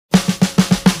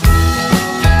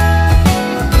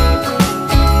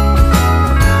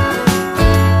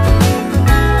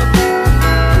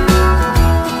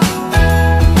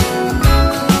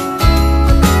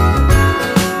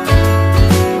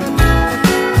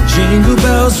Jingle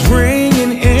bells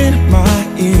ringing in my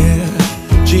ear.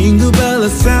 Jingle bell, a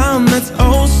sound that's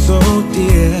oh so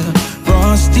dear.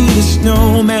 Frosty the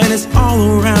snowman is all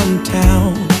around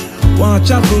town. Watch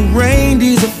out for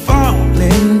reindeers are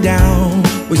falling down.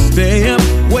 We stay up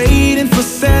waiting for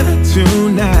Santa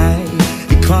tonight.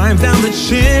 He climbs down the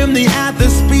chimney at the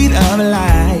speed of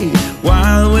light,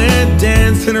 while we're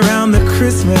dancing around the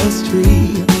Christmas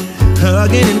tree,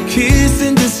 hugging and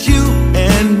kissing just you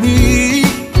and me.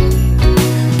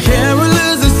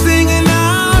 Carolers are singing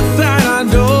outside our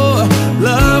door,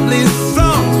 lovely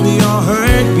songs we all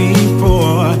heard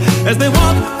before, as they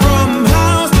walk from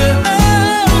house to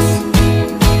house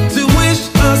to wish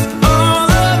us all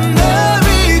a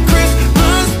Merry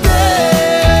Christmas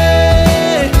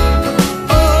Day.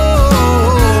 Oh,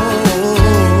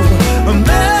 a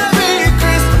Merry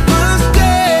Christmas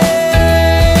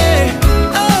Day.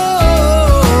 Oh,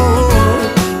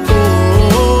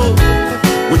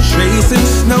 we're chasing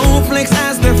snowflakes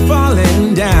as they're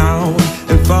falling down,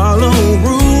 and follow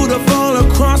Rudolph all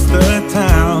across the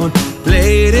town.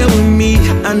 Later we meet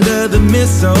under the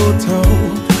mistletoe,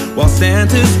 while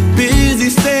Santa's busy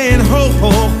saying ho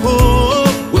ho ho.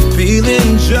 We're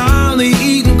feeling jolly,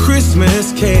 eating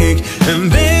Christmas cake,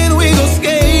 and then we go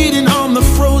skating on the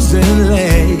frozen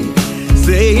lake,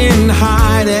 saying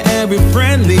hi to every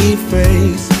friendly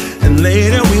face, and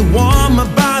later we warm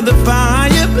up by the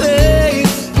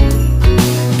fireplace.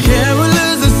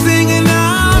 Carolers are singing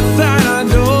outside our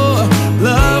door,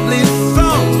 lovely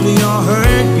songs we all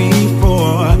heard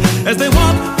before, as they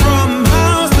walk from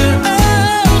house to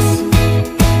house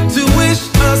to wish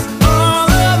us all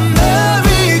a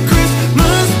Merry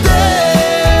Christmas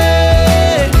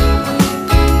Day.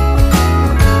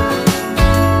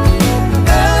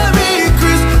 Merry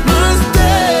Christmas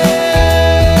Day.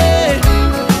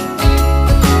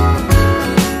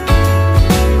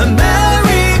 A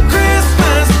Merry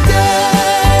Christmas Day.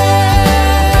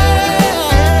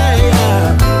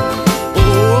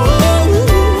 Oh,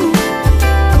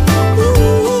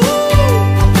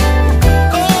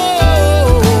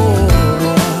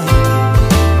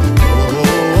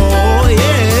 oh,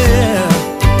 yeah.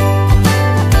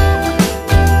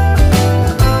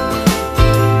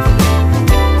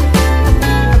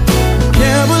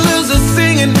 Carolers are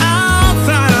singing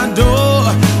outside our door,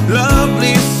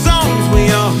 lovely songs we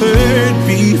all heard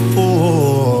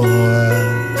before,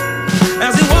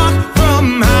 as we walk from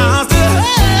house to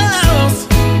house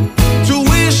to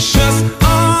wish us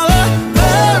all a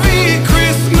Merry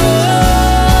Christmas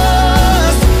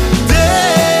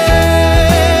Day.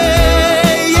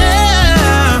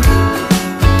 Yeah,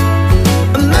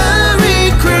 a Merry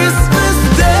Christmas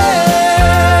Day.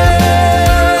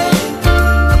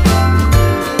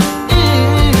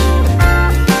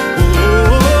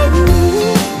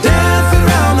 Dancing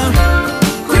around the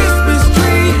Christmas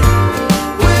tree,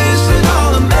 wishing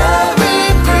all a Merry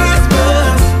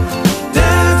Christmas.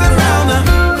 Dancing around the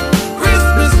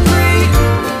Christmas tree,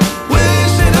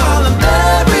 wishing all a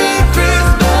Merry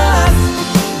Christmas.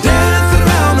 Dancing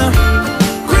around the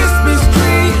Christmas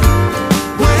tree,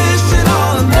 wishing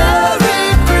all a Merry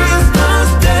Christmas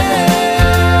Day.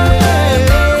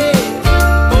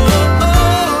 Oh, oh,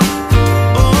 oh,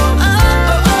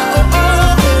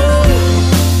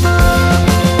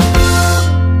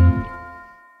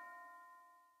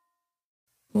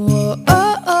 Whoa,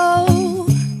 oh, oh,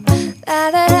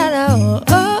 la da da da, oh,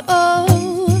 oh, oh,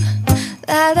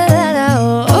 la da da da,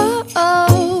 oh,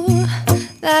 oh,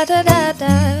 la da da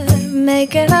da,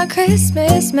 making our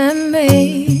Christmas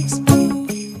memories.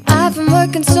 I've been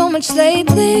working so much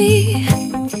lately,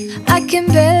 I can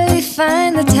barely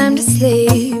find the time to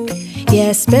sleep. Yeah,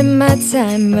 I spend my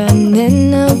time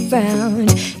running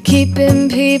around, keeping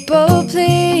people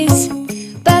pleased.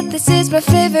 But this is my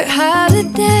favorite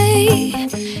holiday.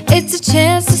 It's a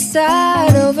chance to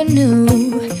start over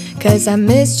new, 'cause I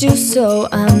missed you so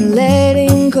I'm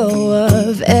letting go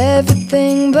of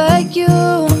everything but you.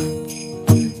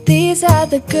 These are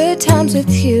the good times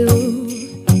with you.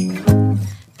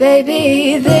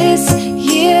 Baby, this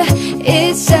year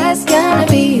it's just gonna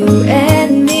be you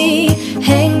and me.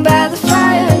 Hang by the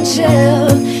fire and chill.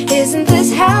 Isn't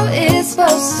this how it's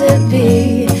supposed to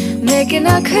be? Making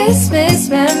our Christmas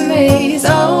memories.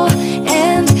 Oh,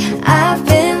 and I've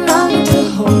been longing to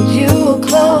hold you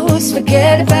close,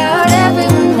 forget about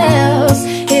everyone else.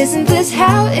 Isn't this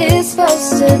how it's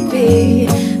supposed to be?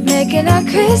 Making our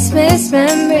Christmas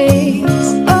memories.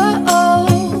 Oh, oh,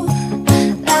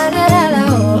 la da da da,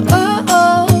 oh,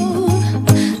 oh,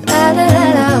 la da da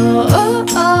da, oh,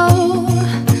 oh,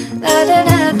 la da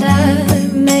da da.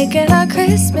 Making our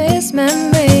Christmas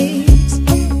memories.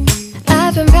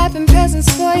 I've been wrapping presents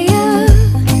for you,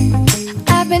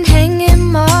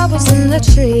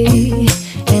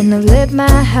 lit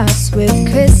my house with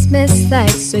Christmas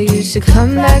lights, so you should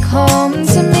come back home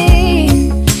to me.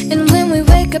 And when we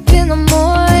wake up in the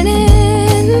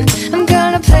morning, I'm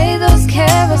gonna play those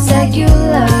carols that you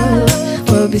love.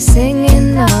 We'll be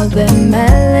singing all the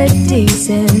melodies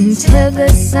until the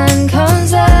sun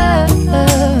comes up.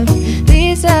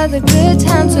 These are the good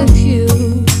times with you.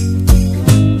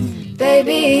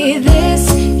 Baby,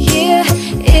 this year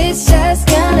it's just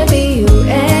gonna be you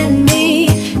and me.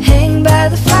 Hang by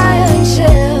the fire and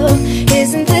chill.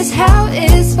 Isn't this how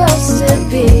it's supposed to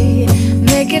be?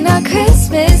 Making our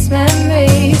Christmas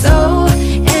memories. Oh,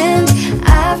 and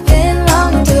I've been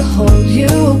longing to hold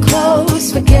you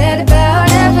close. Forget about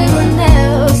everyone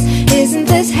else. Isn't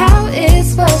this how it's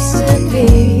supposed to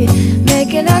be?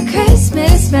 Making our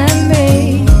Christmas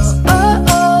memories. Oh,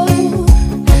 oh,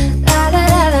 la da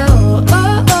da da, oh,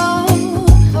 oh,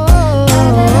 oh,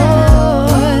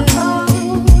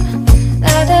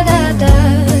 la da da da.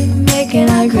 Making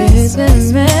our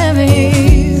Christmas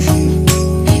memories.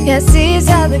 Yes, these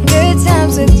are the good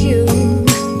times with you.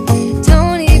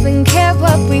 Don't even care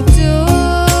what we do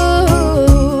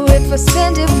if I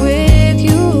spend it with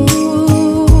you.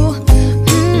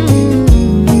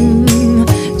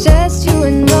 Just you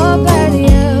and nobody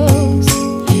else.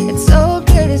 It's so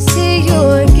good to see you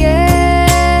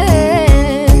again,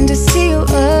 to see you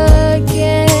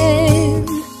again.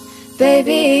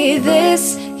 Baby,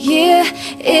 this year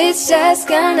it's just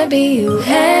gonna be you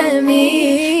and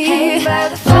me. Hang by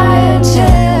the fire and chill.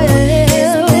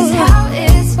 Isn't this how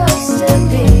it's supposed to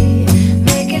be?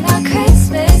 Making our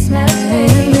Christmas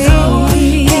memories. Oh,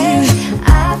 and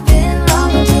I've been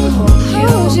longing to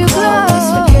hold you close.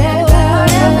 Forget about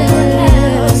everyone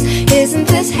else. Isn't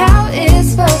this how it's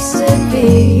supposed to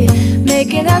be?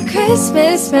 Making our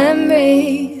Christmas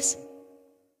memories.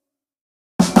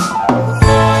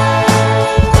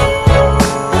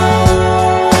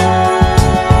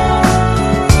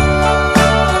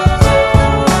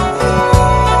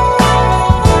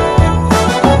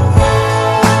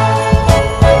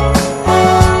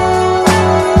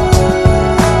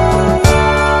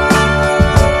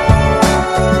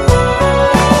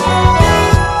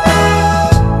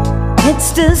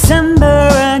 December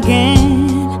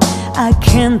again, I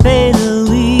can't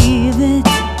believe it.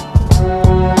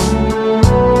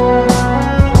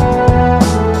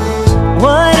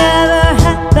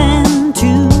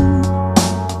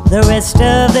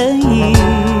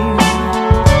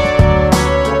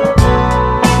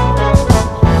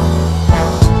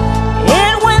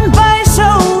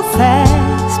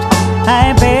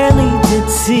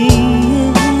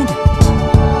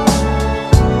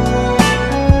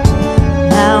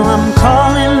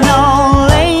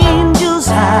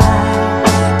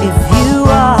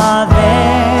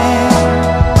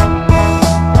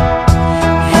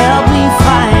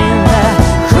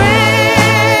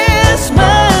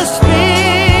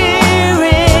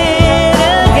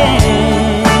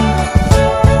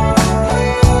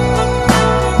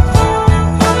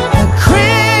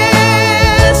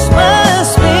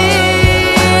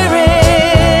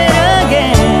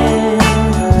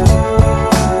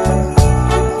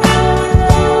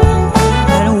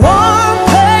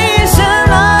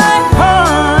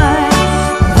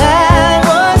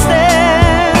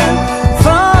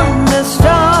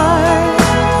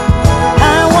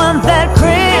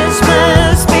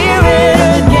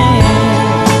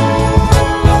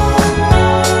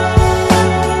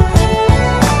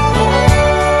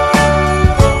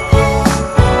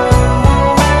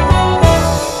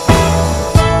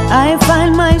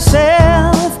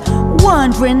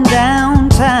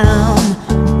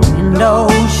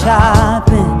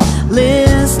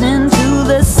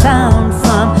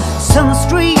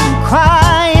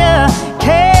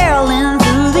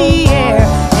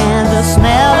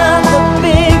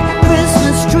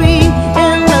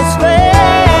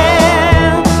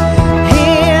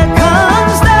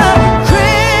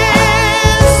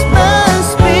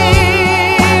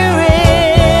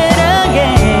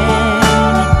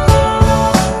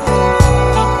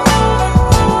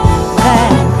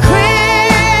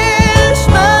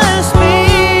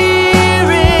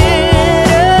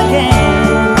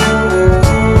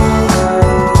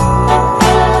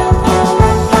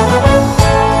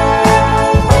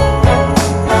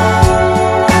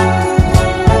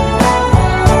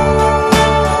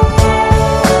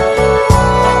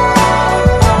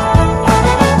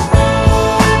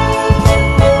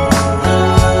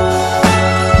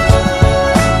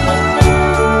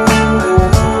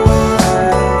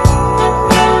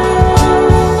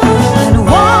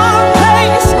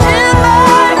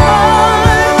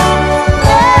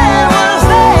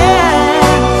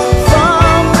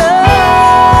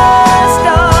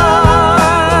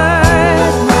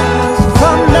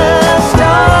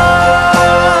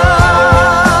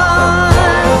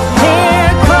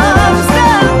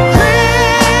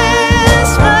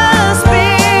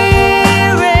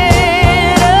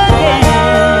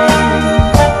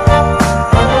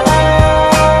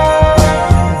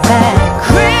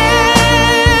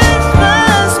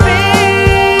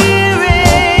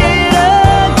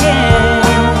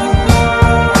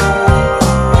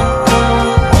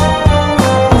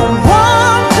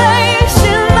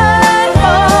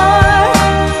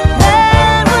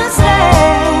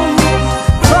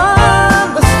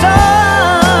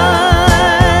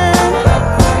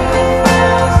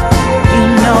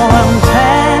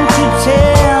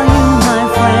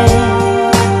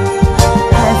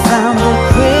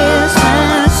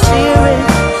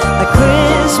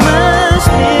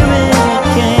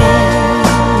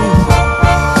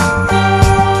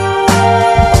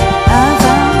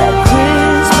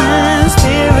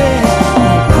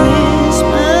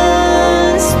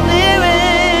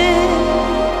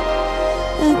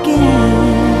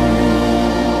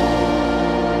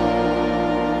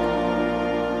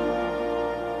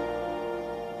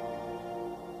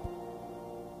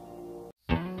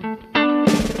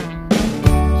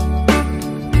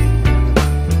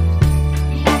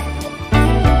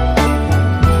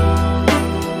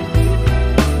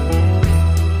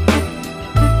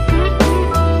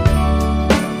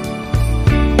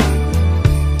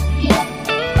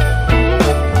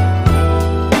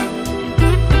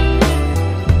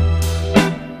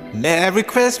 Merry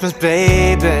Christmas,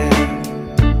 baby.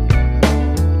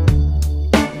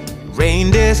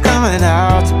 Reindeer's coming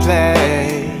out to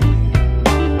play.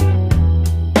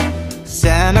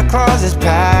 Santa Claus is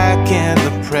packing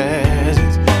the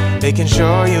presents, making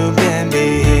sure you've been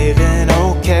behaving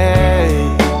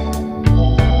okay.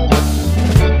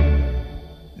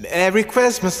 Merry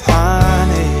Christmas,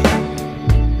 honey.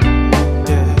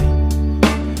 Yeah.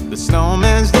 The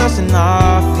snowman's dusting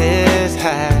off his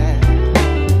hat,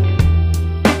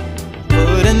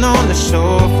 putting on the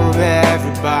show for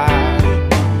everybody,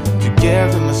 to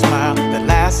give them a smile that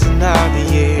lasts another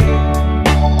year.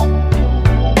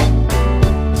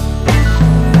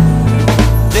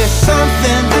 There's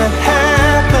something that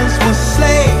happens when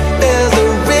sleigh bells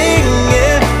are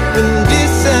ringing, when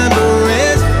December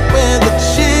ends, when the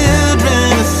children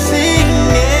are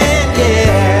singing,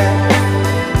 yeah.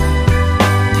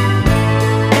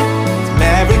 It's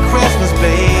Merry Christmas,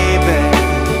 baby.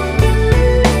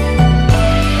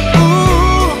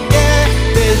 Ooh, yeah.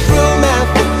 There's room at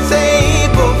the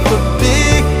table for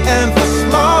big and for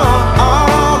small.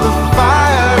 All the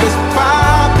fire is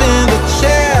popping, the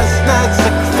chestnuts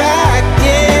are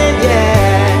cracking,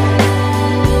 yeah.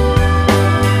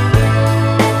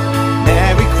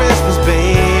 Merry Christmas,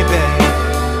 baby.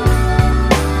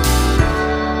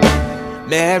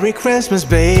 Merry Christmas,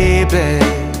 baby.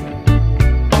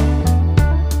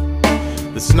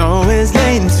 The snow is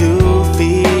laying 2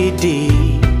 feet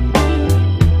deep.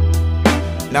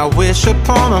 Now wish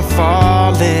upon a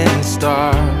falling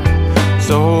star,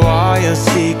 so all your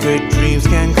secret dreams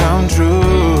can come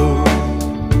true.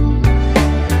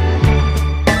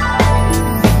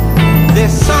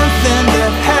 There's something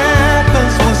that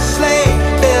happens when sleigh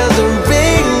bells are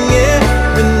ringing,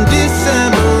 when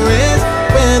December ends,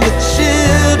 when the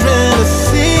children are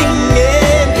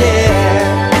singing, yeah.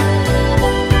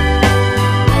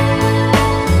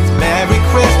 It's Merry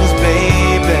Christmas,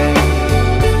 baby.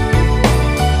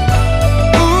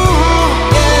 Ooh,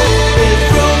 yeah. There's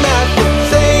room at the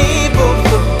table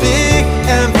for big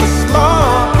and for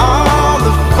small. All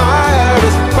the fire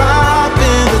is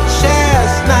popping, the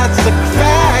chestnuts are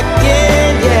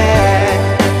cracking, yeah.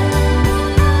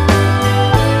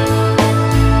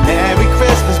 Merry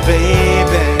Christmas,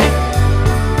 baby.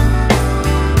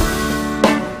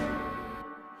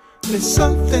 There's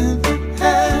something that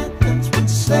happens when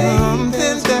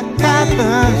something that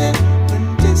happens when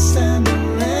December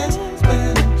ends,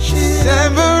 when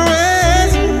December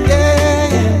ends, yeah.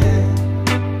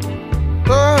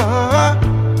 Oh,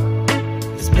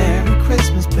 it's Merry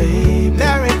Christmas, baby.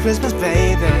 Merry Christmas,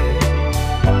 baby.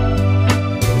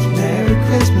 It's Merry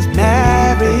Christmas,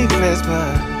 Merry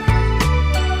Christmas.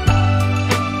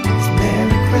 It's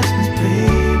Merry Christmas,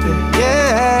 baby. Yeah.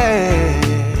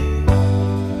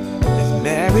 It's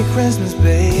Merry Christmas,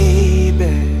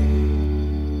 baby.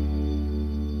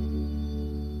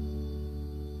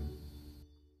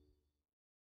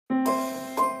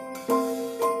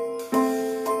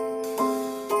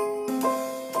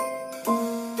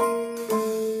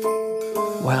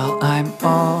 Well, I'm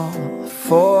all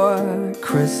for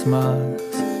Christmas,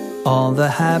 all the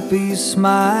happy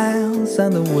smiles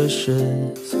and the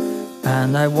wishes,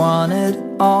 and I want it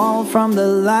all, from the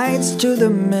lights to the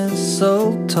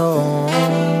mistletoe.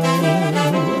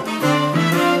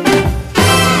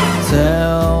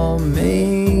 Tell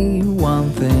me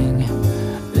one thing,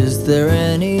 is there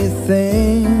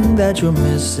anything that you're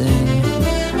missing?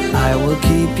 I will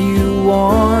keep you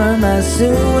warm as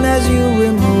soon as you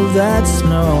remove that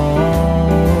snow.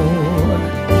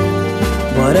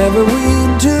 Whatever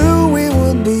we do, we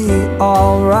will be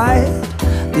alright.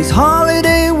 These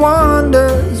holiday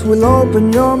wonders will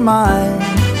open your mind.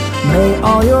 May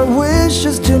all your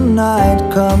wishes tonight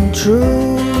come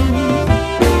true.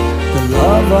 The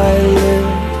love I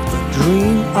lived, the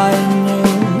dream I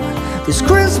knew. This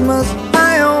Christmas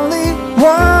I only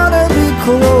wanna be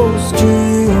close to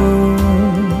you.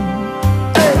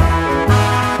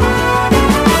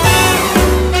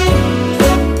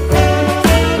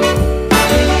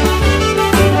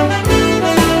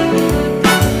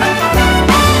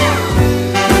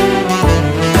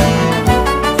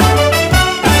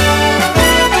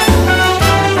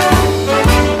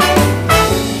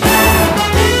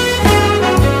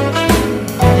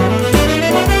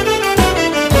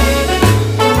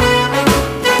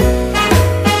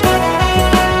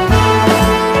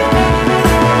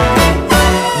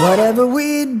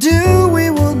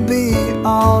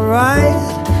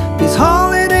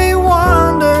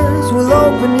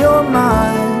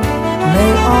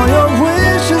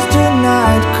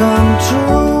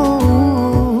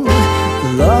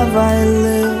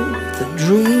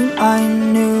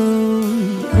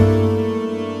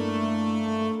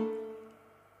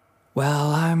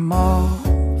 I'm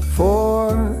all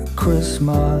for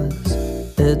Christmas.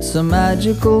 It's a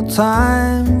magical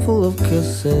time full of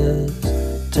kisses.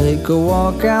 Take a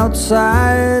walk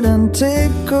outside and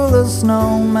tickle the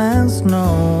snowman's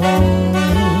nose.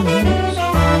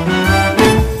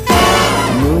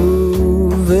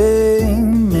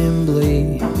 Moving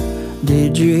nimbly,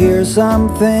 did you hear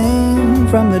something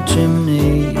from the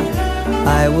chimney?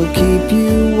 I will keep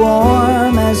you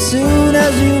warm as soon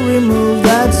as you remove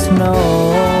that snow.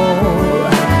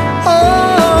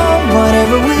 Oh,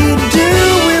 whatever we do,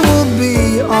 we will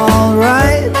be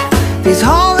alright. These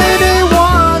holiday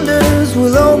wonders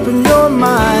will open your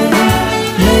mind.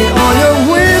 May all your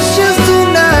wishes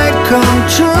tonight come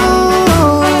true.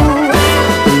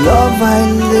 The love I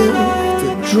lived,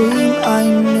 the dream I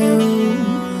knew.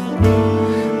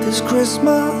 This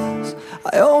Christmas,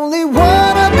 I only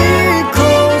wanna be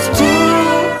close to you.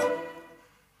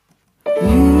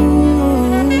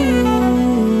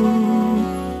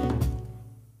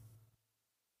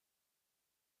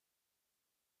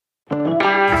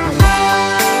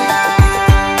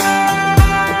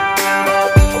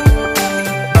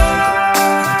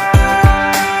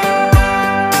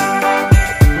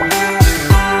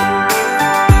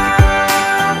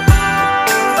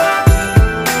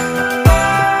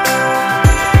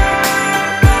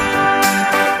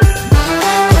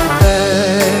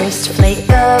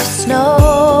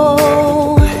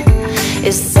 Snow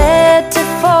is said to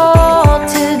fall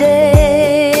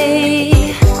today.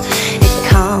 It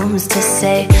comes to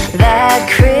say that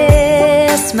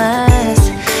Christmas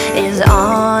is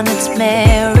on its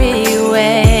merry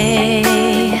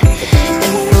way.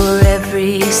 And for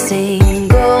every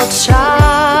single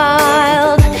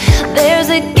child, there's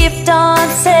a gift on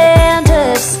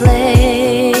Santa's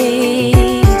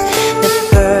sleigh. The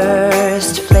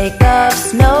first flake of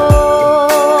snow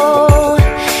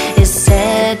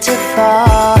to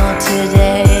fall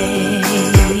today.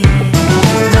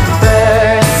 The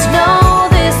first snow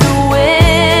this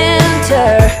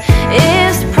winter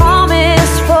is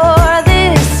promised for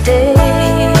this day.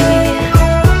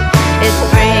 It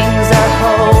brings a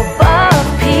hope of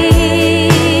peace.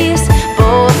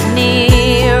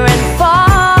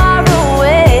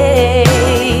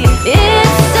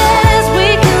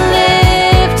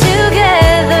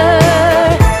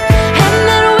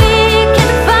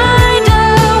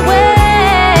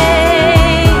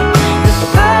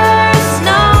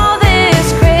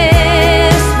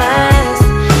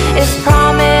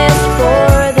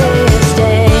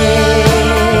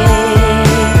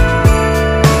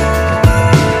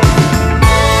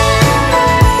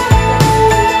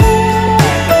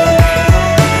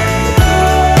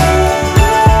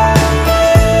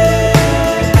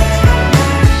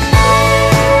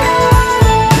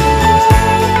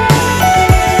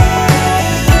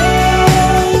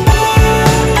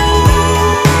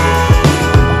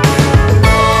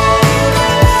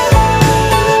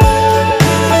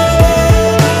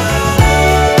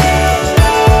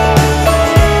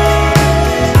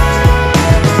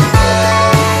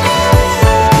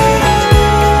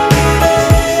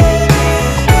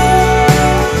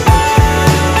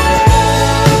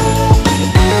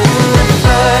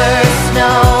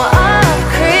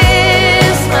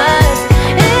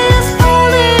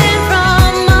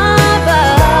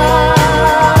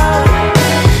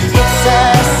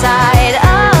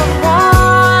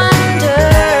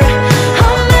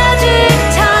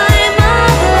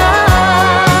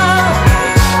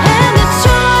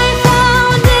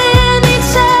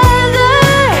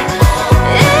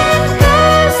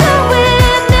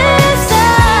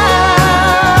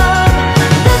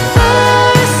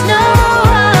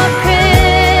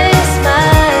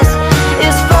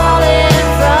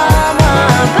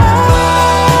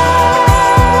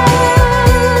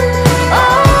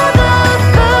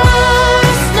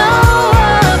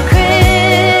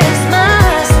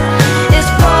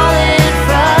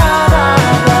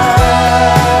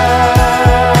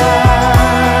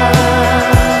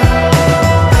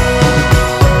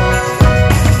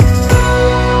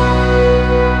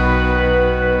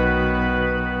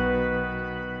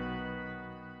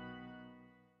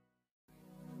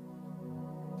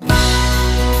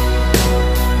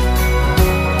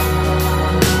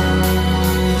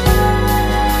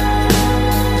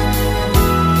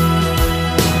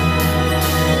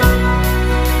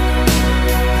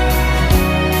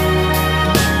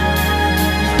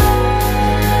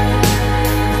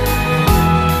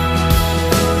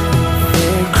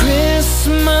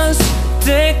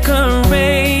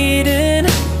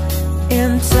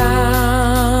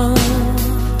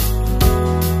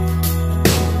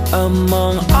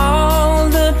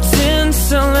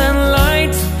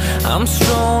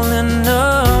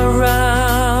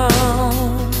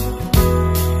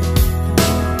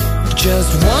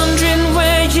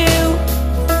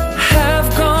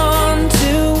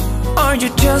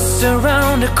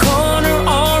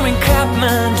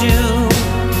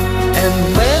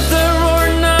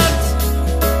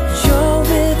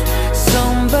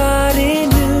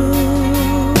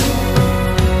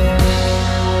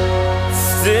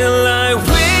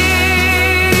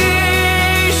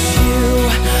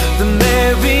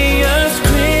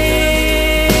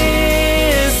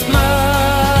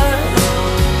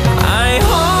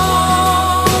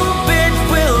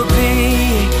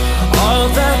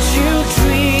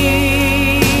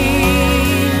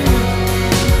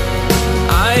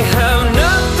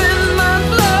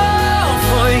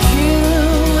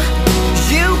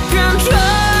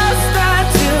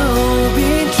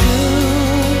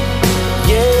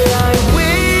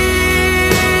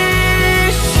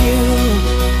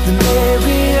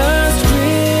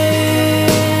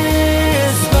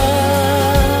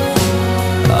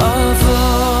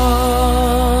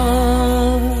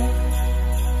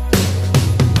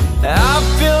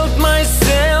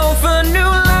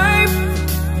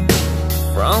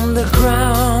 the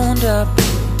ground up.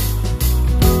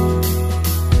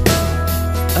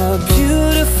 A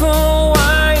beautiful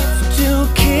wife, 2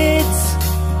 kids,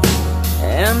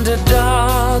 and a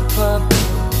dog pup.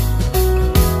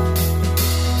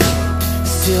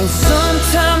 Still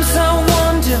sometimes I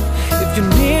wonder if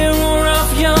you're near or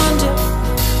off yonder,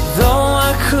 though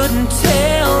I couldn't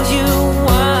tell you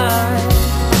why.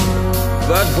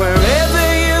 But wherever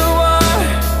you are,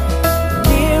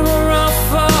 near or off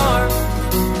far,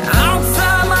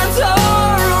 outside my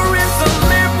door or in some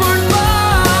airport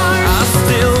bar, I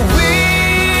still wish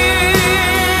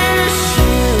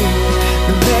you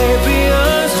the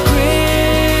merriest Christmas.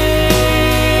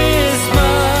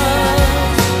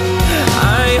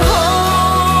 I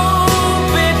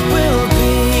hope it will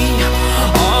be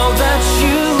all that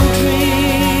you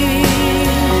dream.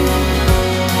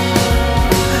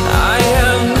 I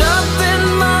have nothing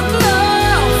but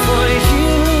love for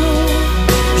you.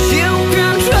 You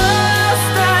can trust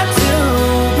that to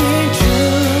be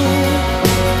true.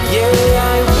 Yeah,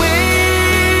 I wish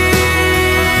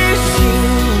you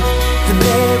the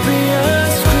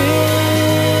merriest Christmas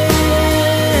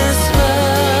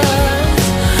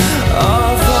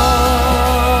of all.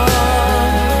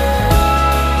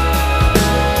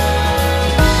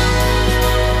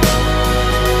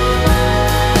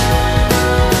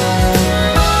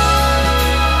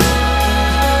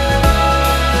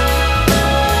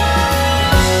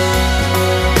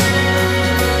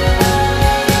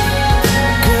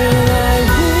 Girl, I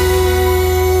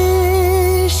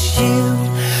wish you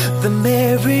the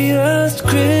merriest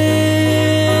Christmas.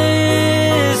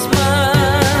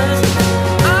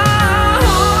 I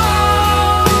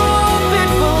hope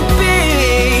it will be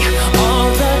all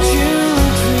that you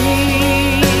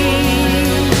dream.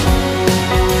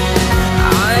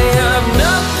 I have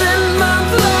nothing but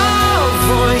love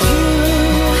for you.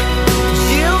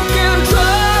 You can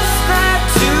trust that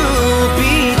to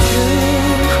be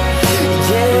true.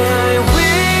 Yeah, I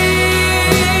wish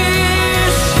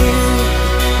you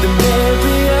the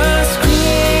merriest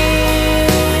Christmas,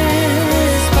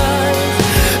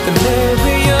 the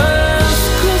merriest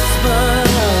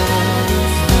Christmas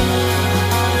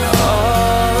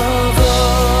of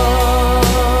all.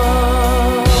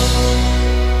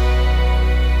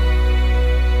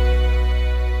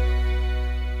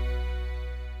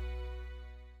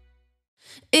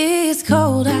 It's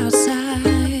cold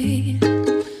outside,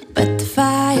 but the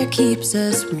fire keeps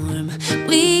us warm.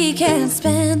 We can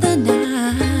spend the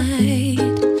night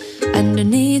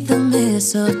underneath the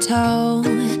mistletoe.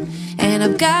 And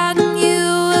I've gotten you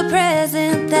a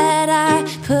present that I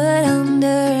put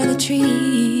under the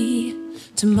tree.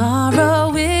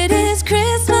 Tomorrow it is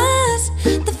Christmas,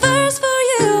 the first for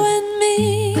you and me.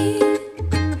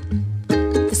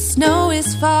 The snow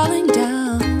is falling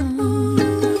down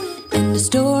and the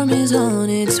storm is on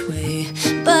its way.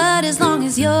 But as long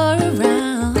as you're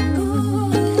around,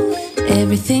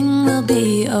 everything will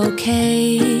be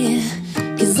okay.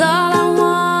 'Cause all I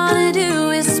wanna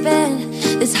do is spend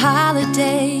this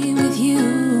holiday with you.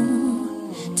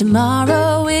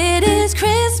 Tomorrow it is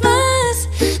Christmas,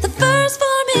 the first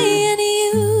for me and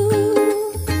you.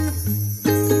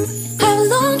 I've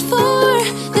longed for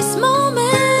this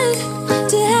moment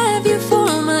to have you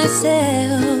for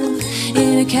myself,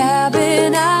 in a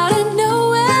cabin out in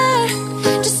nowhere,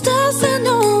 just us and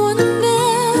no one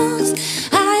else.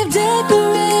 I've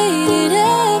decorated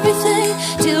everything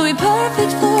to be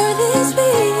perfect for this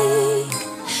week.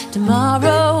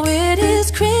 Tomorrow it is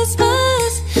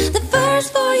Christmas, the first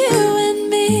for you and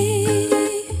me.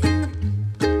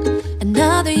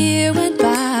 Another year went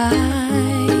by,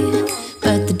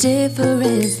 but the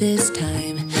difference this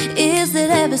time is that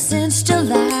ever since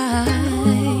July,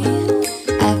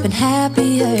 I've been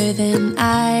happier than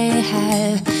I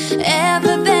have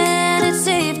ever been. It's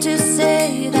safe to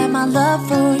say that my love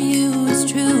for you is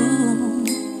true.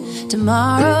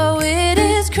 Tomorrow it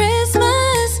is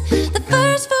Christmas, the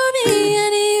first for me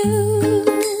and you.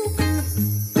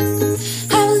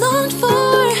 I've longed for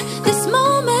this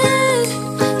moment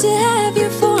to have you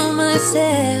for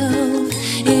myself,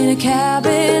 in a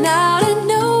cabin out in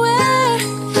nowhere,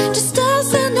 just us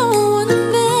and no one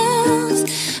else.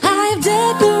 I've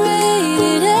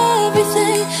decorated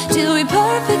everything to be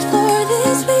perfect for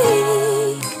this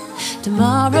week.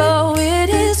 Tomorrow it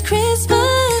is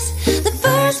Christmas, the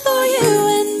first for you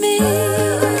and me.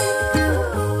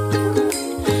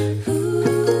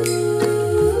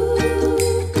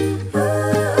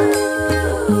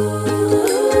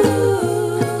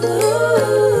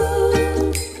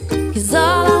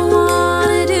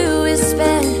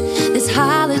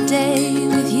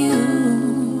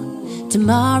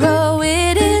 Tomorrow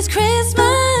it is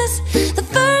Christmas, the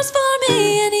first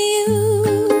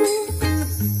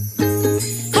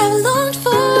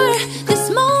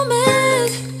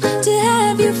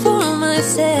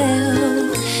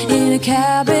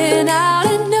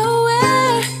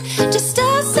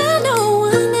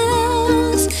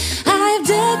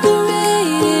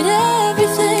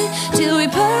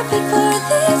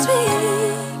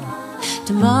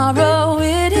tomorrow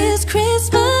it is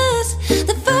Christmas,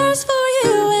 the first for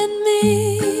you and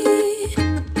me.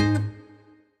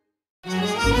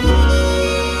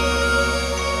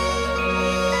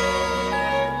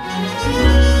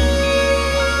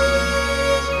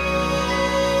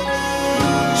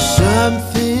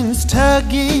 Something's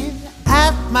tugging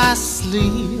at my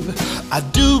sleeve. I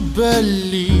do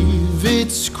believe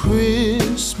it's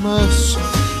Christmas.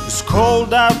 It's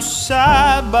cold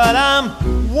outside, but I'm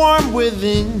warm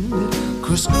within,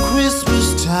 'cause Christmas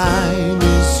time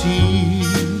is here.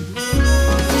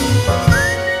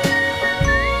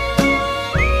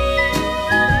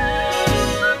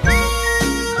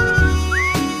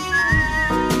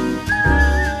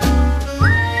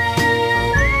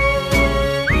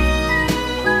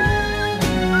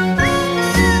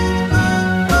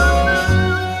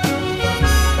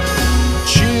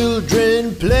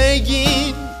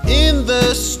 Playing in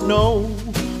the snow,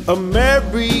 a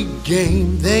merry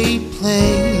game they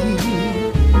play,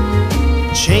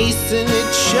 chasing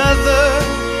each other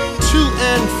to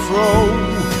and fro,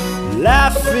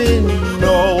 laughing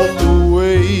all the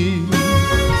way.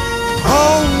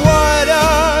 Oh, what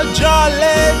a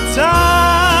jolly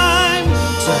time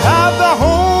to have the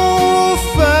whole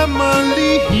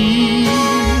family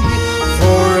here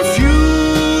for a few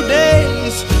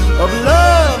days of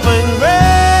love and grace.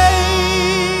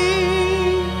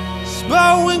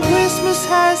 But when Christmas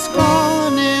has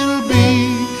gone, it'll be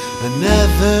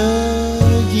another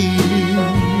year.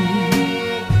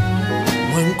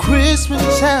 When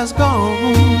Christmas has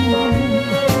gone,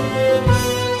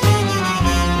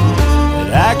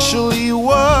 it actually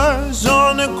was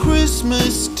on a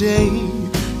Christmas day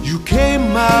you came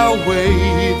my way,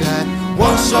 that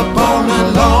once upon a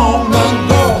long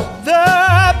ago the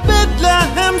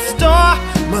Bethlehem star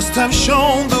must have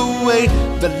shown the way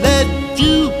that led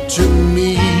you to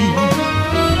me.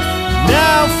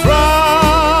 Now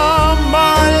from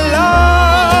our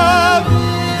love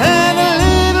and a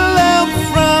little help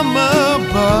from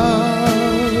above,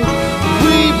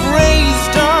 we've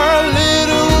raised our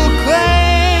little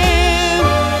clan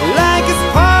like it's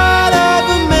part of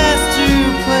a master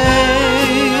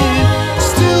plan.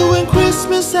 Still, when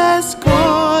Christmas has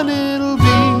gone, it'll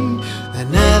be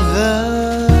another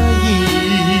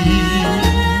year.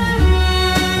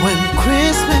 When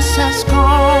Christmas has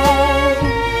gone,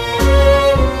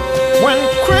 when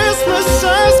Christmas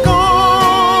has gone.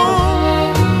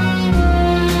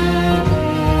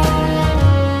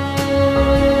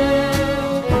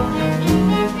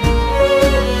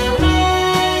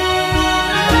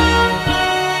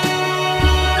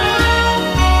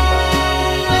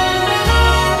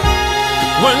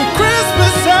 When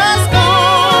Christmas has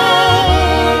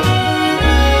gone.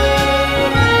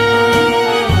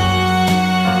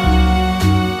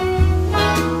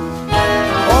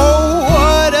 Oh,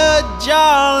 what a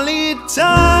jolly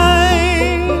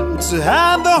time to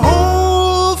have the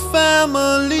whole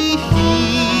family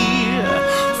here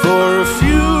for a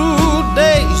few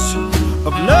days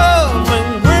of love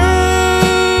and grace.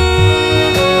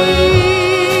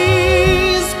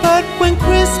 But when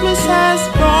Christmas has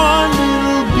gone,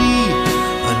 it'll be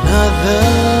another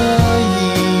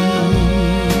year,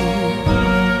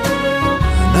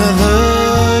 another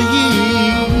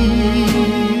year.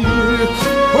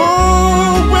 Oh,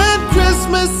 when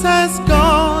Christmas has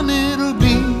gone, it'll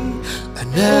be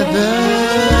another,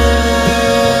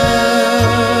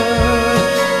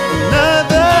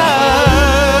 another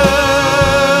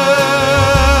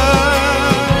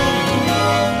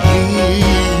year.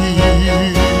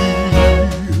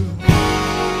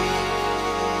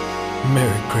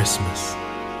 Merry Christmas.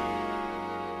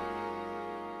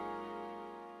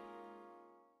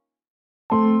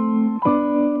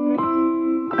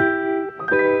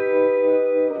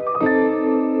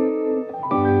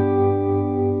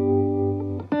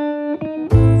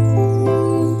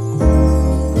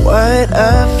 What a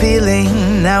feeling,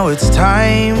 now it's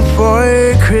time for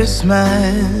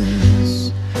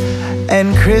Christmas.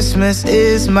 And Christmas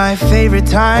is my favorite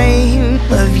time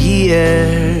of year.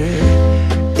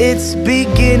 It's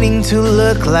beginning to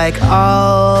look like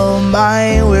all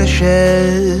my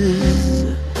wishes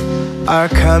are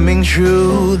coming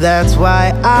true, that's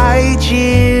why I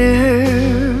cheer.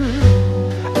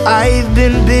 I've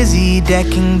been busy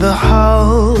decking the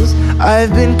halls,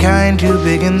 I've been kind to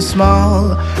big and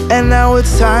small, and now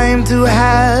it's time to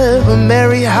have a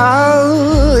merry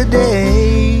holiday.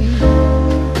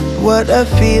 What a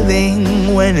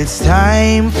feeling when it's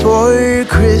time for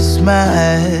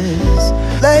Christmas.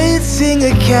 Let's sing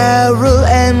a carol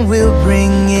and we'll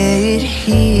bring it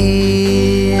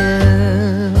here.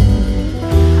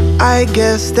 I I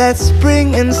guess that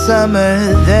spring and summer,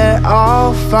 they're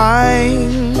all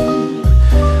fine.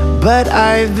 But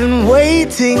I've been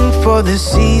waiting for the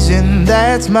season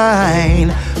that's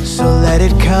mine. So let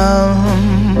it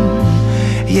come,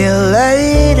 yeah,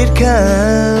 let it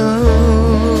come.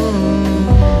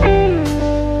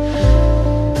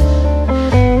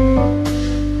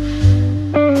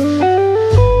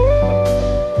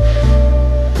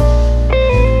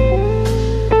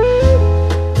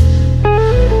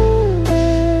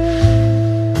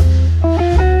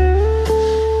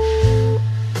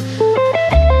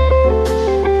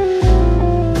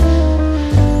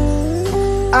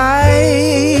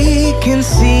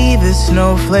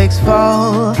 Snowflakes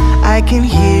fall, I can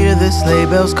hear the sleigh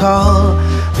bells call.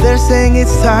 They're saying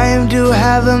it's time to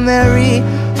have a merry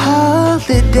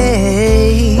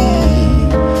holiday.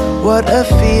 What a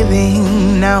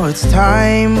feeling, now it's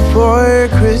time for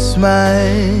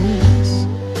Christmas.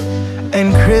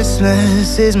 And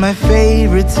Christmas is my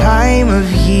favorite time of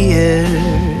year.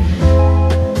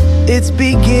 It's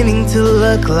beginning to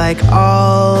look like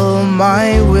all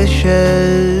my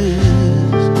wishes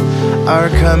are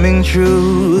coming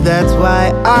true, that's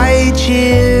why I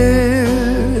cheer.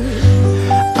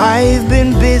 I've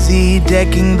been busy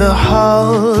decking the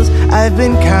halls, I've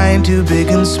been kind to big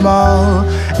and small,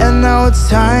 and now it's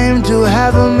time to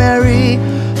have a merry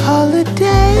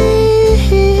holiday.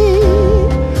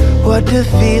 What a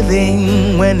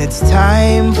feeling when it's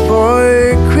time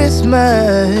for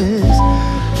Christmas.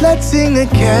 Let's sing a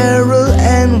carol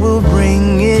and we'll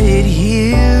bring it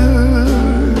here.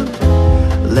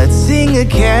 Let's sing a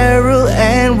carol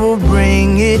and we'll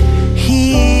bring it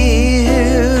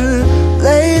here.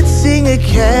 Let's sing a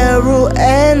carol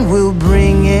and we'll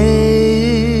bring it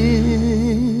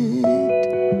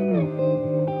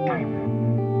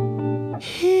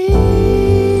here.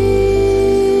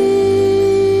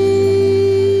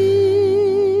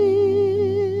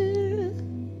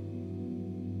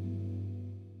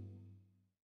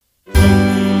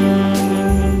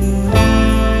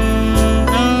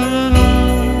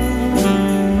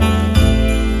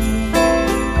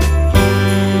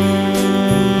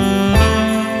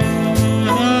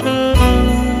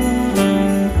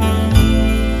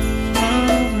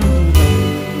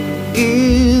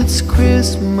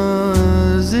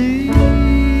 Christmas Eve,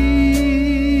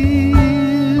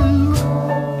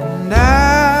 and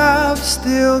I've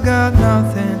still got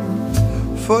nothing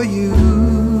for you.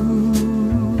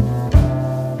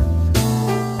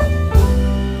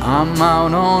 I'm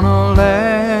out on a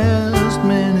last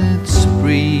minute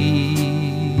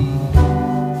spree,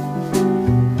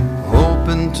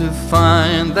 hoping to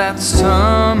find that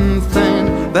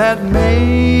something that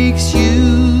makes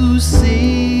you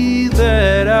see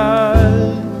that I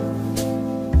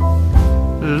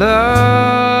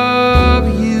love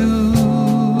you.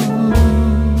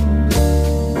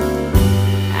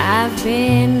 I've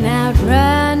been out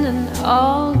running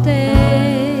all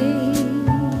day,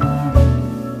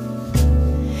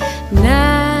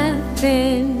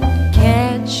 nothing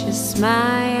catches my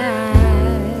eye.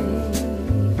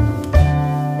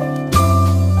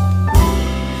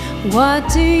 What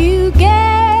do you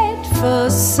get for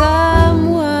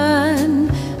someone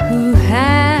who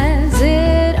has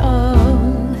it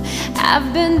all?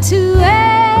 I've been to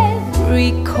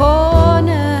every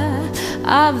corner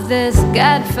of this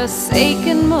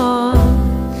godforsaken mall.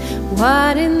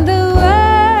 What in the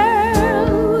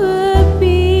world would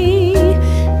be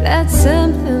that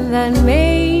something that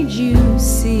made you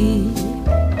see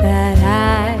that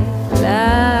I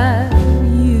love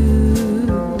you?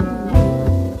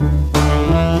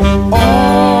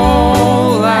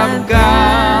 All I've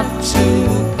got to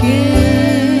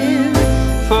give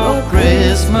for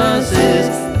Christmas is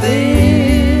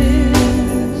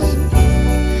this,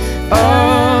 a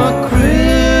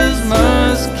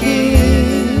Christmas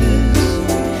kiss.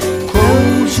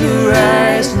 Close your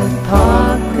eyes and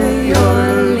pucker your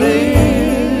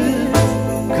lips,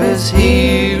 'cause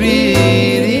here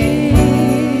it is,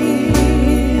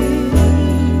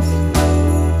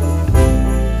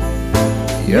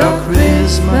 your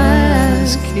Christmas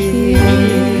kiss.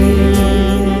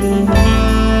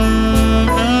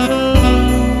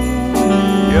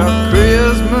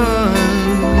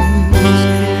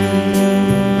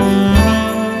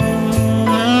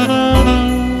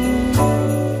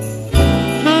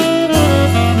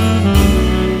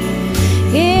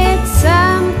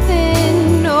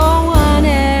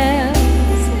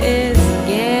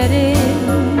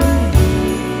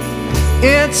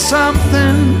 It's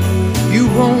something you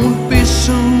won't be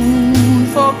soon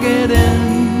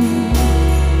forgetting.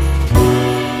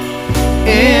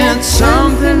 It's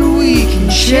something we can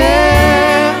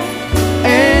share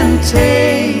and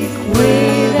take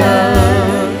with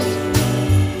us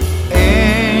anywhere.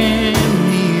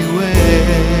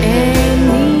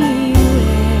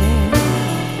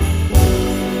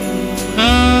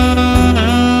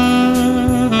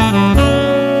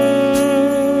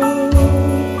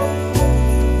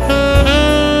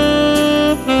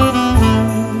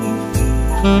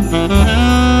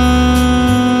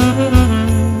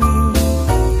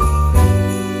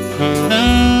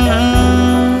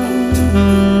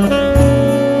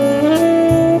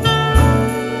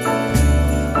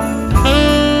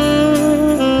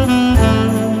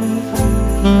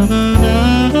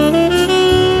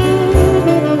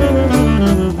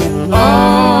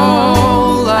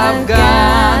 All I've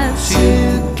got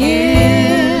to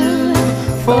give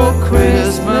for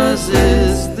Christmas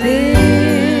is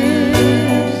this,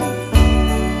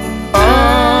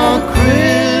 a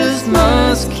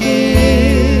Christmas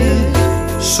kiss.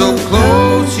 So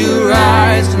close your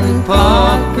eyes and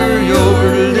pucker your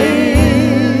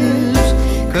lips,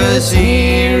 'cause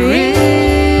here it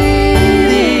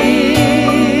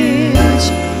is,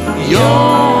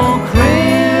 your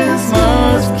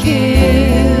Christmas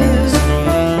kiss.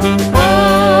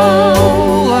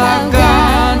 All I've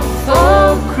got for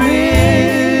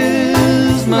Christmas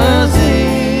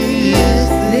is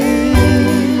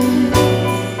this,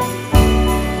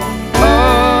 a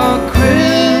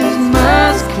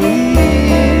Christmas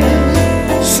kiss.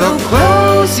 So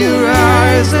close your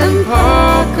eyes and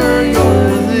pucker your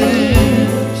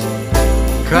lips,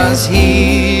 'cause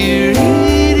here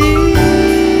it is,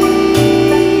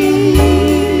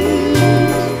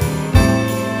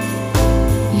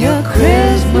 your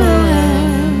Christmas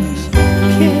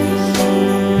kiss.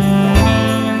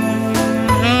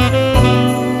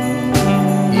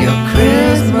 Your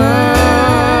Christmas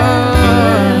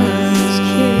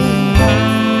kiss.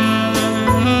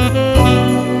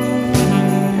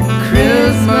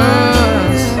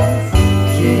 Christmas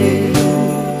kiss.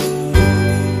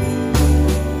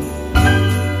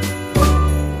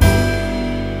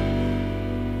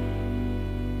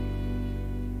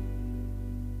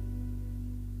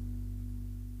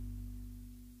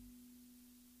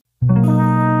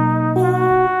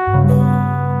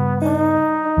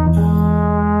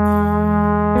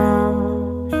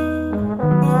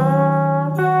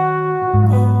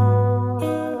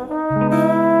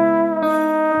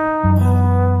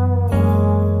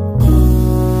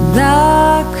 The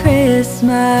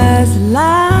Christmas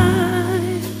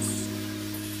lights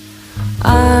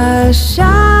are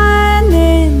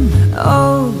shining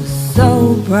oh so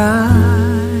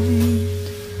bright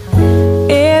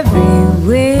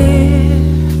everywhere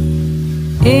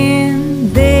in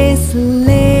this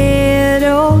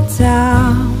little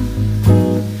town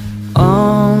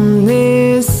on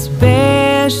this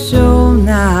special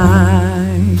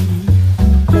night.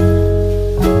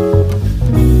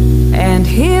 And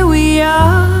here we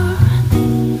are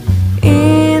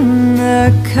in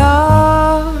the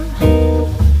car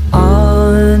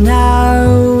on our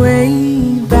way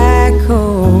back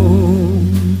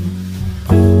home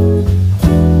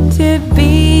to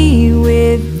be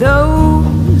with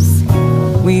those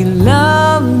we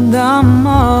love the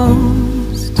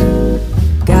most,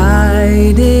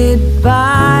 guided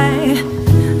by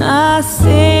a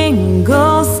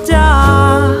single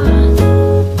star.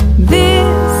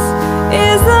 This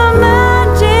is the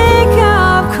magic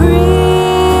of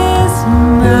Christmas.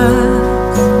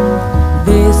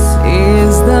 This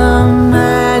is the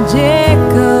magic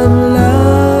of love.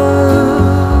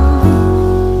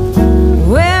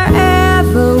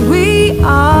 Wherever we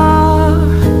are,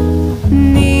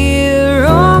 near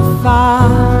or far,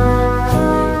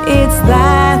 it's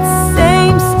that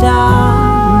same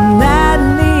star that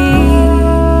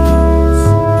leads,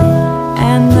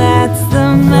 and that's the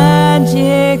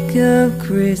magic of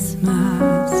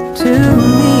Christmas to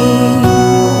me.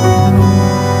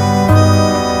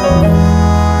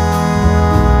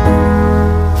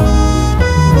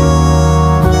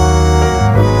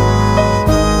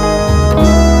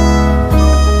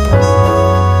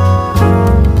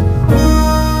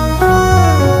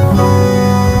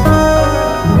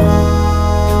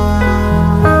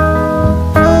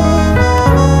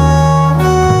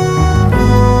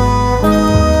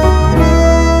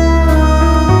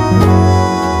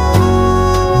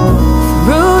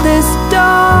 Through this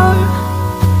door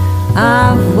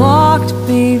I've walked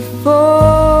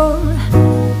before,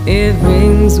 it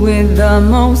rings with the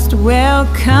most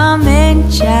welcoming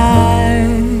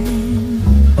chime.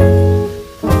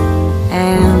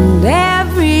 And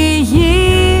every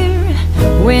year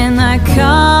when I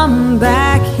come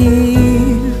back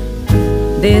here,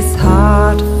 this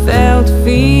heartfelt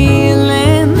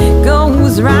feeling goes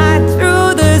goes right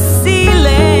through the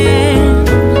ceiling.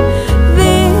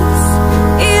 This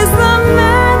is the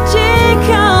magic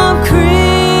of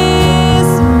Christmas.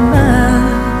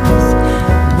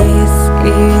 This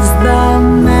is the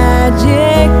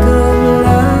magic of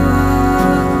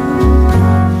love.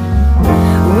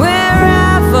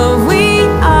 Wherever we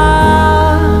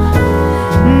are,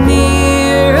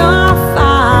 near or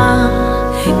far,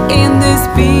 in this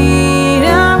beat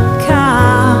of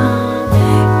car,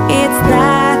 it's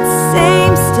that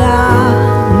same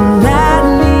star that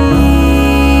leads,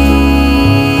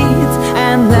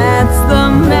 and that's the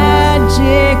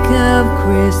magic of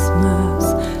Christmas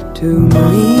to me.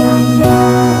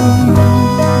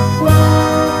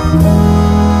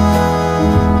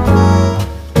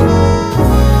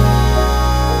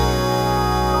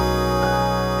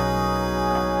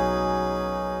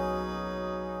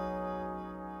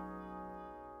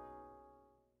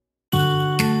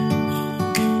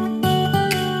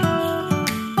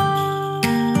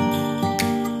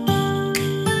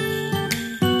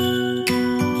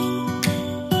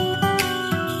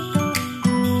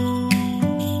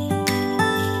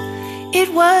 It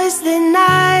was the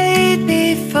night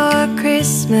before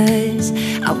Christmas.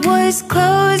 I was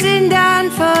closing down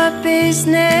for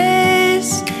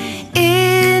business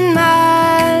in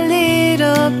my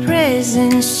little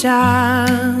present shop,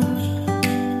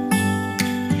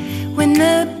 when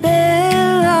the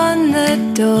bell on the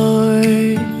door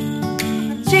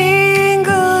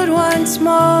jingled once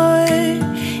more,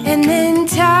 and then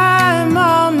time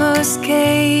almost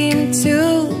came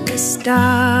to a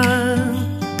stop.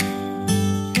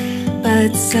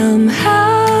 But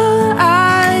somehow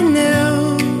I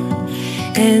knew,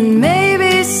 and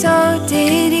maybe so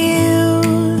did you,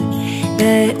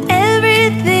 that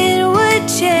everything would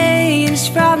change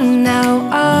from now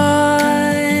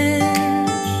on.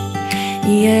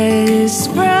 Yes,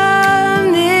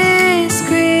 from this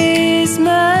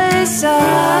Christmas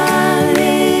on,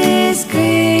 this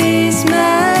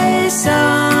Christmas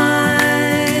on.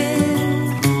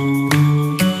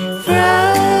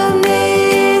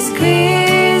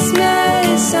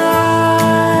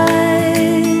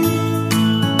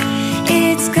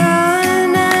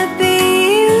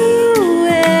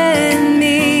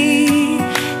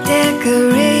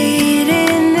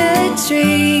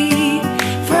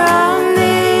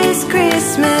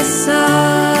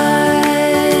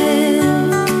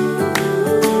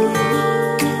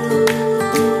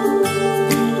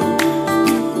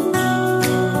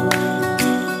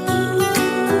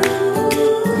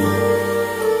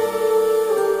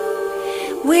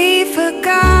 We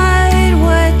forgot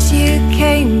what you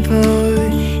came for,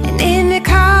 and in the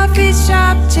coffee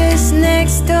shop just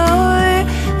next door,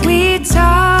 we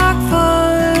talked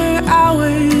for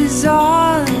hours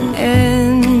on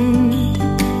end.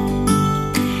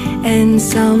 And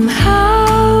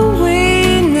somehow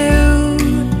we knew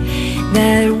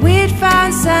that we'd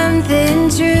found something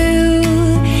true,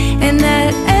 and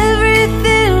that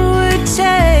everything would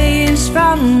change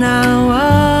from now on.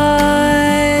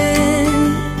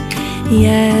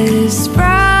 Yes,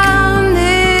 from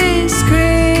this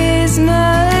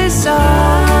Christmas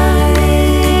on,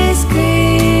 this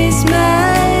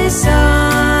Christmas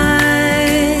on.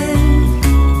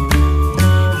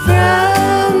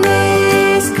 From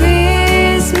this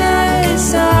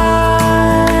Christmas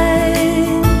on,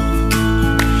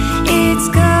 it's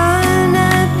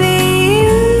gonna be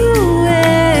you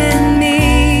and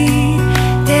me,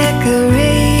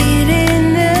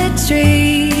 decorating the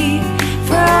tree.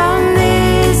 From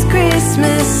this Christmas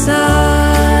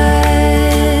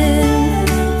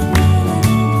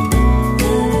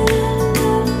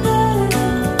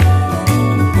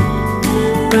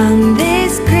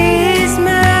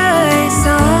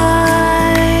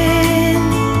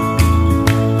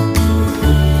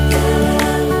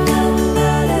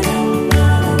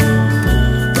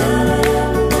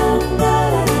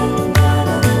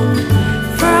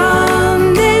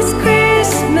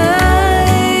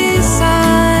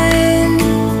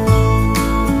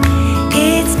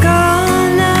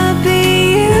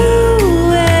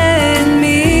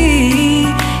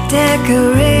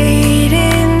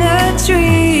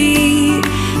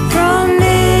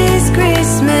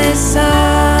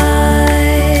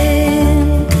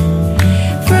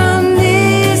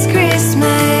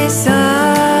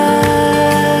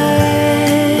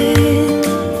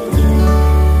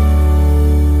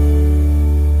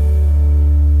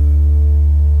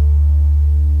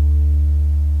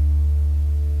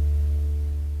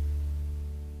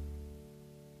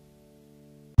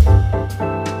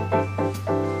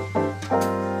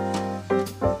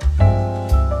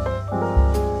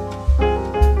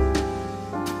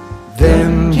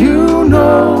then you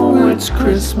know it's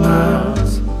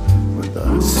Christmas. When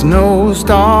the snow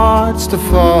starts to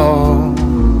fall,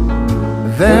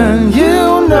 then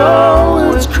you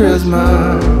know it's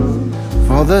Christmas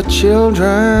for the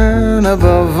children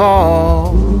above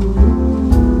all.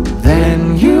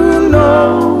 Then you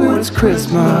know it's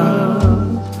Christmas,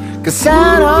 'cause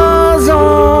Santa's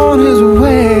on his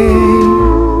way.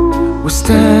 We'll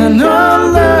stand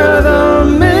under the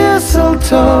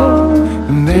mistletoe,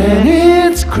 and then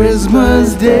it's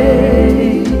Christmas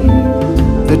Day.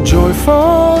 The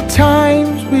joyful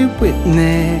times we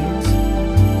witness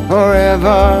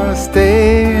forever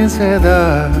stays with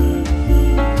us.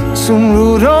 Soon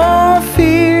Rudolph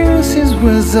hears his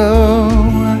whistle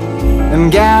and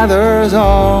gathers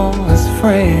all his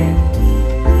friends.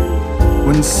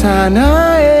 When Santa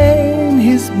in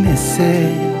his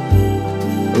missive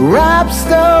wraps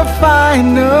the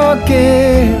final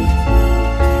gift,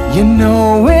 you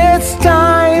know it's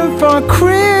time for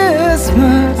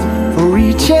Christmas for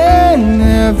each and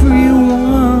every one.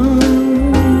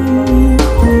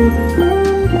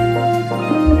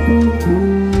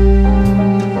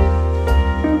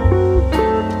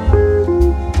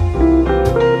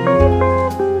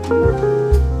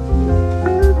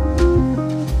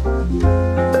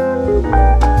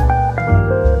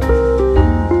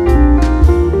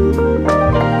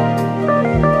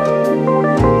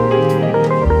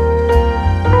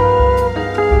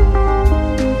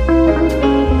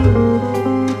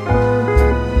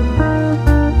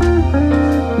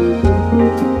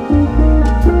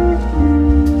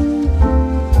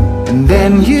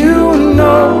 Then you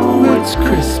know it's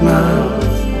Christmas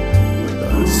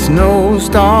when the snow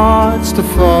starts to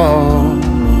fall.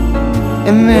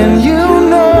 And then you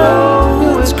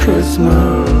know it's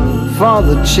Christmas for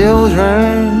the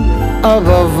children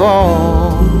above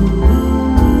all.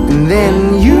 And then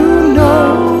you know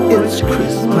it's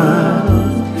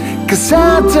Christmas, 'cause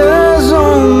Santa's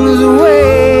on his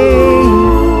way.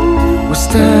 We'll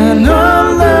stand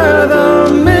under the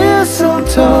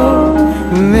mistletoe,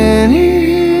 and then it's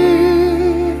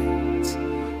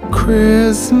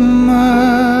Christmas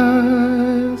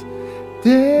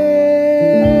Day.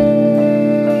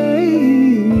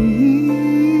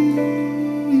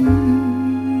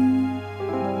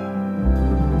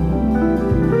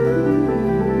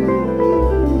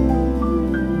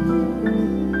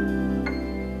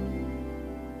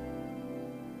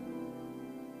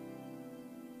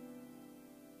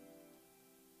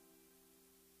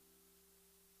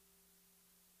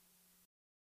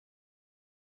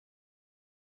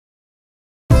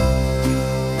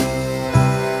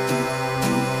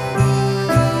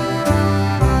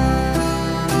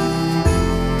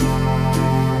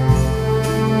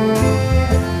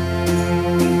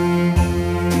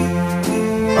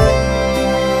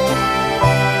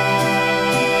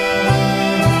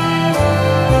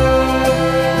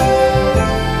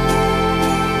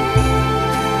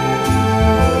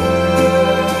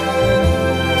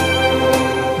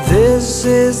 This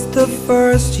is the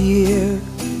first year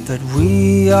that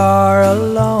we are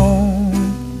alone.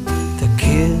 The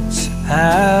kids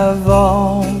have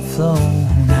all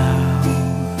flown out.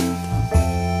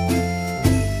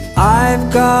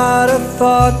 I've got a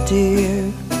thought,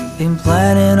 dear, been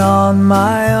planning on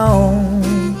my own.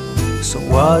 So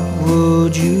what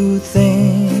would you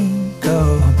think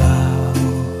about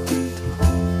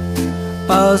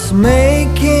us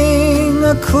making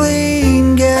a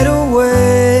clean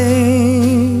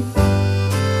getaway,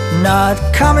 not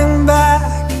coming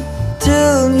back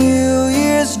till New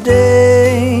Year's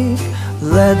Day?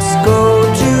 Let's go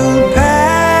to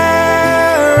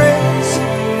Paris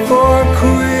for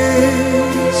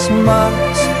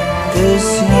Christmas this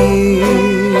year.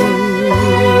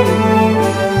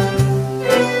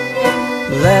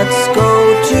 Let's go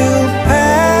to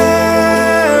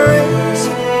Paris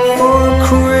for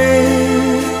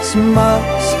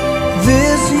Christmas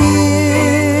this year.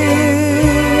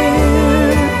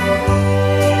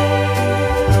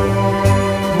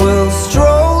 We'll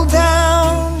stroll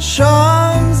down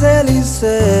Champs-Élysées,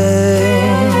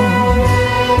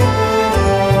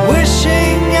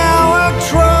 wishing our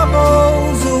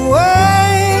troubles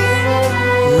away.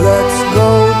 Let's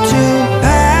go to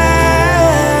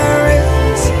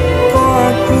Paris for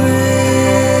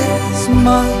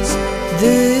Christmas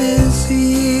this year.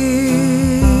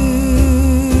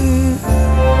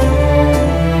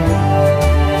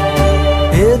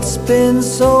 It's been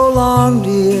so long,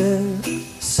 dear,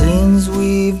 since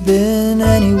we've been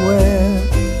anywhere.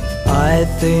 I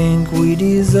think we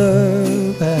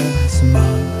deserve as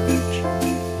much.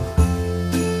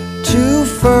 2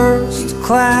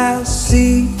 first-class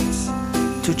seats,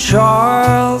 2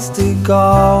 Charles de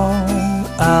Gaulle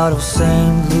out of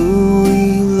St.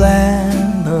 Louis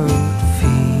Lambert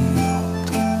Field.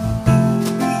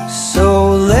 So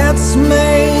let's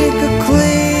make a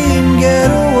clean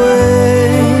getaway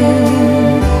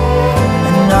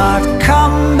and not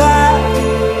come back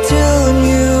till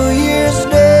New Year's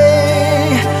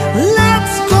Day.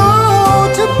 Let's go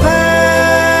to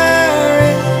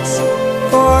Paris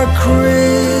for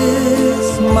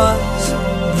Christmas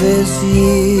this year.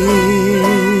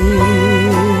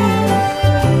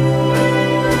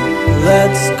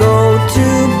 Let's go to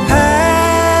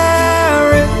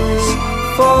Paris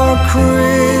for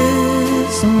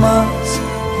Christmas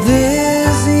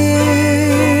this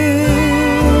year.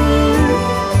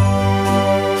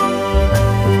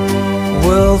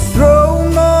 We'll throw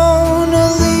Mona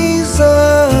Lisa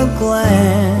a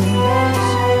glance.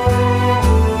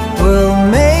 We'll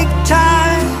make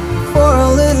time for a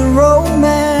little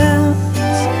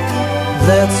romance.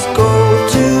 Let's go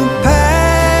to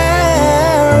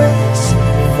Paris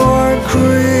for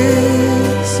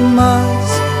Christmas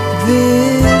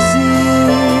this year.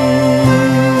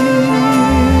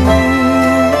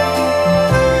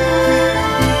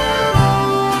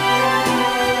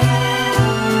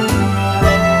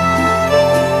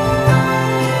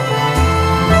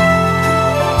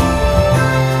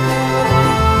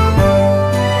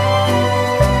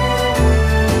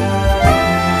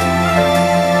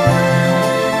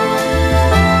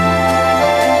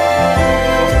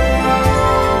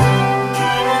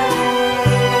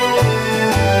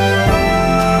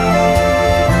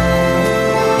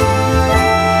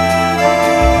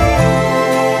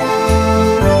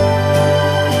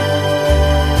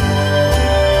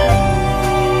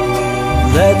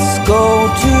 Let's go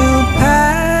to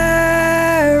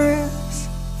Paris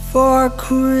for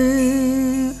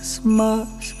Christmas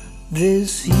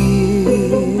this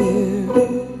year.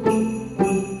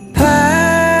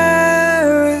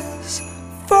 Paris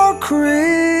for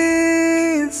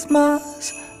Christmas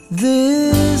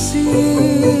this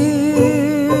year.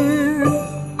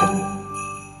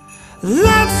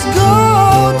 Let's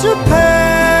go to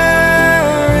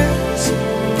Paris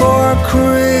for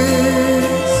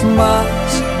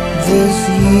Christmas this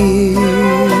year.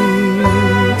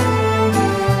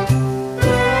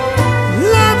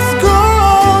 Let's go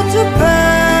to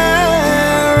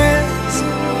Paris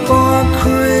for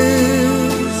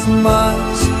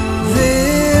Christmas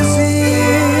this year.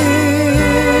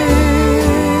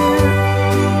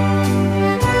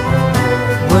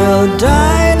 We'll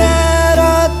dine at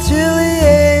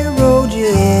Atelier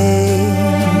Roger.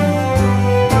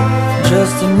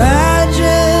 Just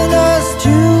imagine us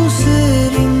two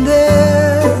sitting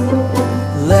there.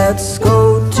 Let's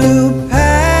go to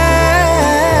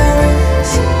Paris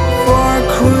for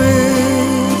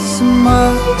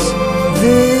Christmas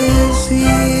this year.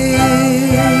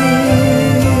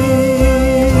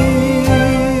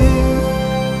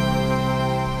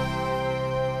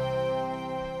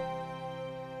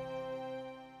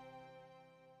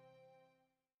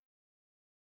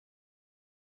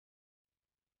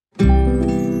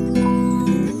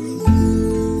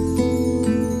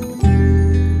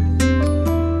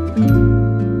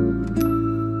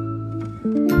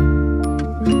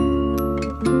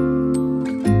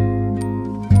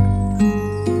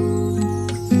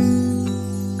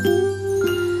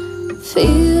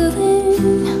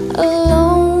 Feeling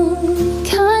alone,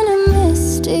 kinda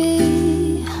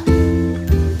misty.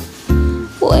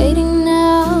 Waiting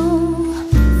now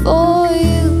for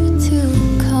you to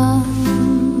come.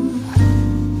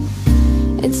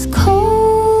 It's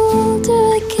cold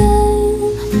again,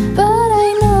 but I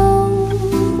know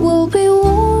we'll be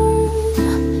warm,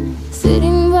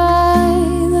 sitting by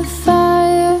the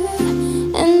fire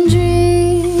and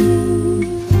dream.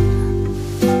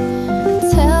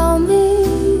 Tell me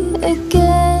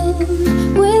again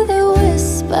with a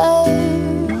whisper,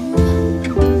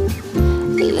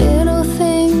 little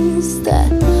things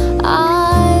that I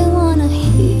wanna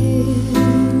hear,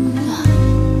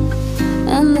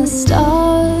 and the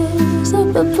stars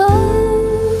up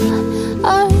above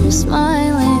are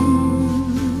smiling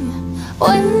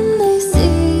when they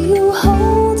see you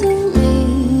holding me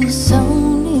so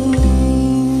near.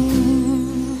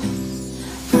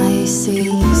 I see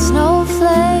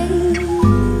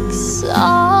snowflakes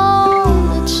on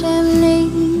the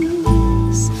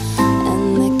chimneys, and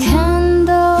the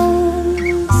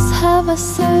candles have a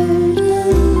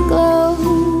certain glow,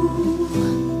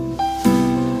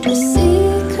 a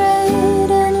secret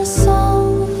and a song.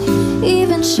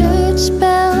 Even church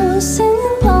bells sing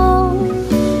along,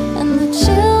 and the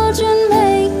children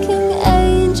making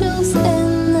angels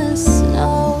in the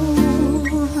snow.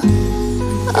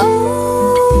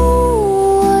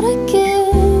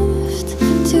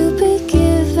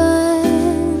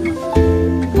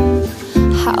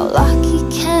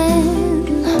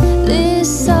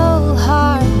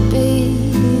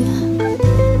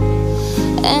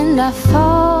 and I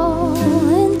fall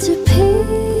into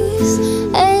peace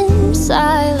and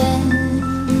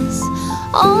silence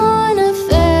on a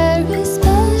very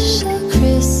special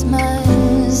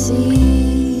Christmas Eve.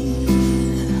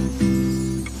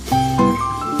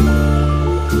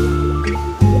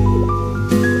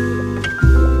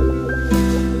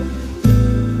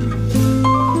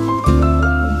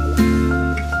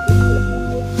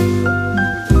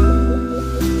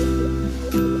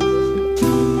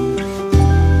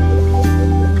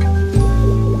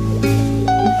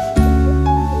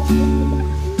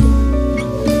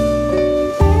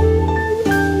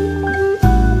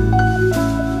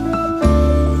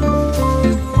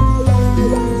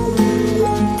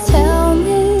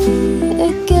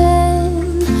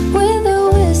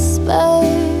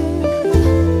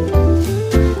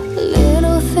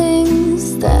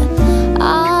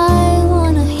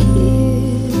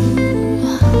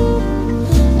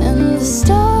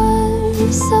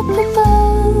 Up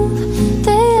above,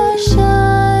 they are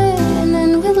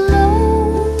shining with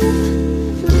love,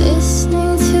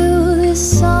 listening to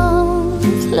this song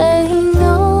playing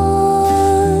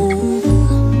on,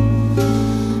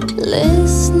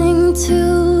 listening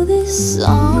to this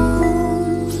song.